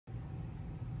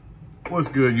What's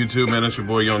good, YouTube, man? It's your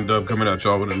boy Young Dub coming at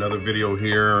y'all with another video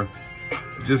here.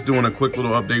 Just doing a quick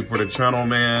little update for the channel,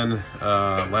 man.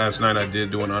 Last night I did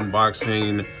do an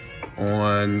unboxing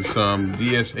on some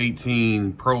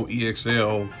DS18 Pro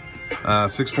EXL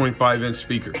 6.5 inch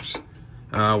speakers.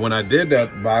 When I did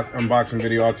that unboxing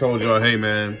video, I told y'all, hey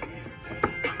man,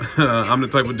 I'm the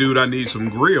type of dude I need some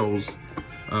grills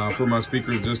for my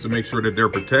speakers just to make sure that they're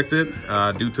protected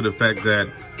due to the fact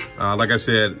that, like I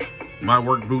said, my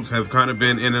work boots have kind of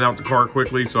been in and out the car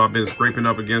quickly, so I've been scraping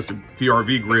up against the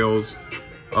PRV grills,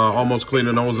 almost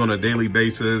cleaning those on a daily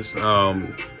basis.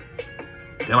 And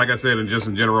like I said, and just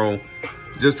in general,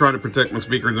 just trying to protect my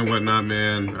speakers and whatnot,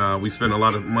 man. We spend a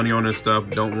lot of money on this stuff.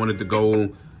 Don't want it to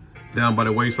go down by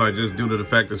the wayside just due to the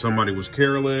fact that somebody was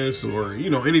careless or,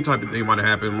 you know, any type of thing might have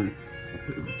happened.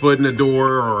 Foot in the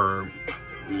door or,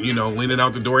 you know, leaning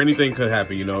out the door. Anything could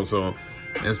happen, you know, so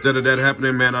instead of that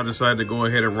happening, man, I decided to go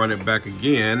ahead and run it back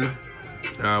again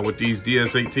with these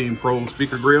DS18 Pro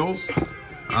speaker grills.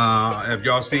 If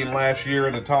y'all seen last year,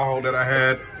 the Tahoe that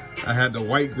I had the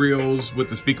white grills with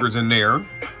the speakers in there.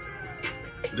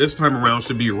 This time around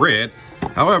should be red.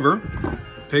 However,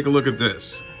 take a look at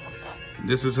this.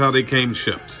 This is how they came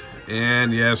shipped.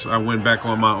 And yes, I went back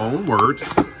on my own word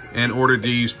and ordered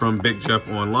these from Big Jeff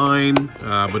online.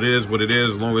 But it is what it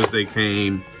is, as long as they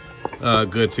came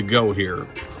good to go here.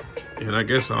 And I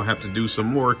guess I'll have to do some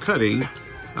more cutting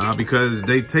because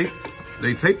they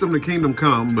taped them to Kingdom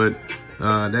Come, but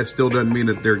that still doesn't mean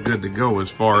that they're good to go as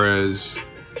far as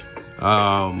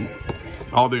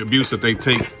all the abuse that they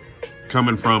take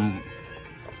coming from,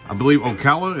 I believe,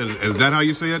 Ocala. Is that how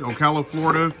you say it? Ocala,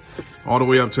 Florida, all the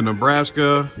way up to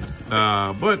Nebraska.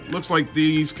 But looks like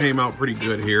these came out pretty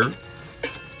good here.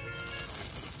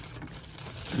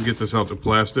 Get this out the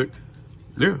plastic.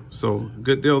 Yeah, so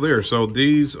good deal there. So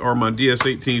these are my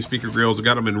DS18 speaker grills. I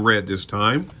got them in red this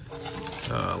time.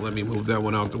 Let me move that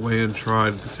one out the way and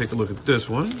try to take a look at this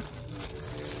one.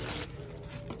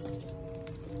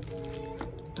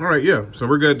 All right, yeah, so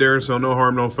we're good there. So no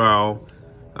harm, no foul.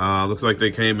 Looks like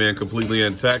they came in completely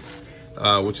intact,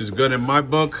 which is good in my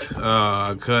book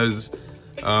because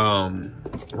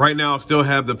right now I still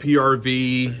have the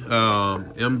PRV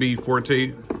MB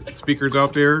Forte speakers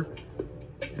out there.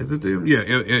 Is it the,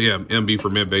 yeah, MB for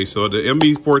mid-bass. So the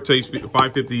MB Forte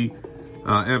 550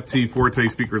 FT Forte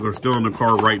speakers are still in the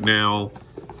car right now.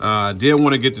 Did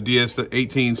want to get the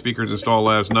DS18 speakers installed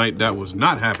last night. That was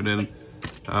not happening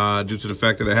due to the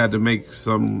fact that I had to make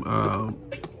some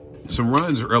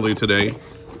runs early today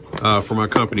for my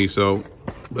company. So,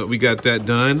 but we got that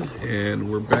done and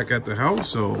we're back at the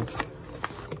house. So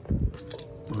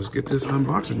let's get this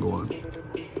unboxing going.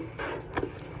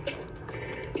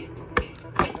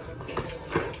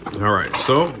 All right,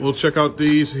 so we'll check out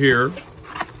these here.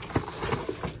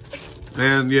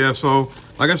 And yeah, so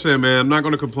like I said, man, I'm not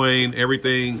going to complain.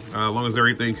 Everything, as long as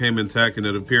everything came intact, and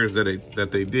it appears that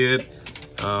they did.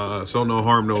 So no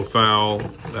harm, no foul.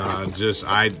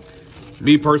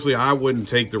 Me personally, I wouldn't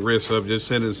take the risk of just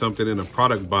sending something in a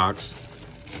product box,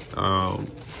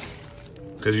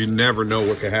 because you never know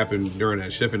what could happen during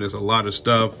that shipping. There's a lot of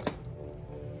stuff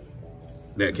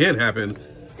that can happen.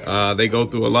 They go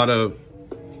through a lot of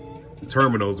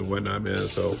terminals and whatnot, man.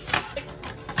 So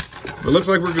it looks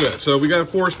like we're good. So we got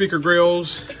 4 speaker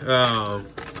grills.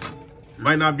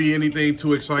 Might not be anything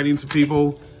too exciting to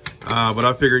people, but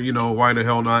I figured, you know, why the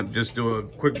hell not just do a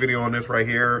quick video on this right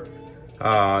here,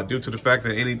 due to the fact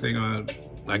that anything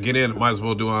I get in, I might as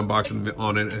well do an unboxing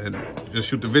on it and just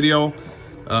shoot the video,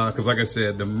 because like I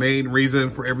said, the main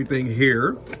reason for everything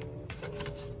here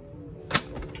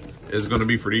is going to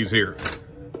be for these here.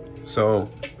 So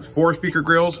 4 speaker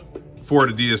grills, 4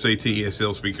 of the DS18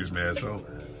 EXL speakers, man. So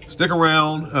stick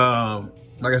around.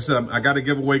 Like I said, I got a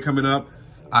giveaway coming up.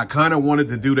 I kind of wanted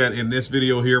to do that in this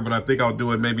video here, but I think I'll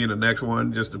do it maybe in the next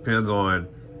one. Just depends on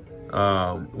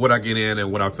what I get in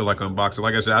and what I feel like unboxing.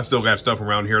 Like I said, I still got stuff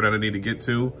around here that I need to get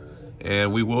to,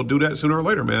 and we will do that sooner or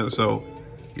later, man. So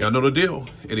y'all know the deal.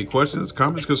 Any questions,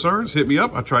 comments, concerns, hit me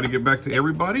up. I try to get back to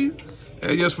everybody.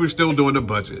 And yes, we're still doing the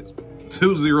budget.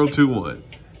 2021.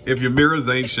 If your mirrors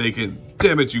ain't shaking,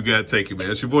 damn it, you gotta take it,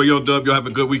 man. It's your boy Yo Dub. Y'all have a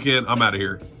good weekend. I'm out of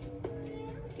here.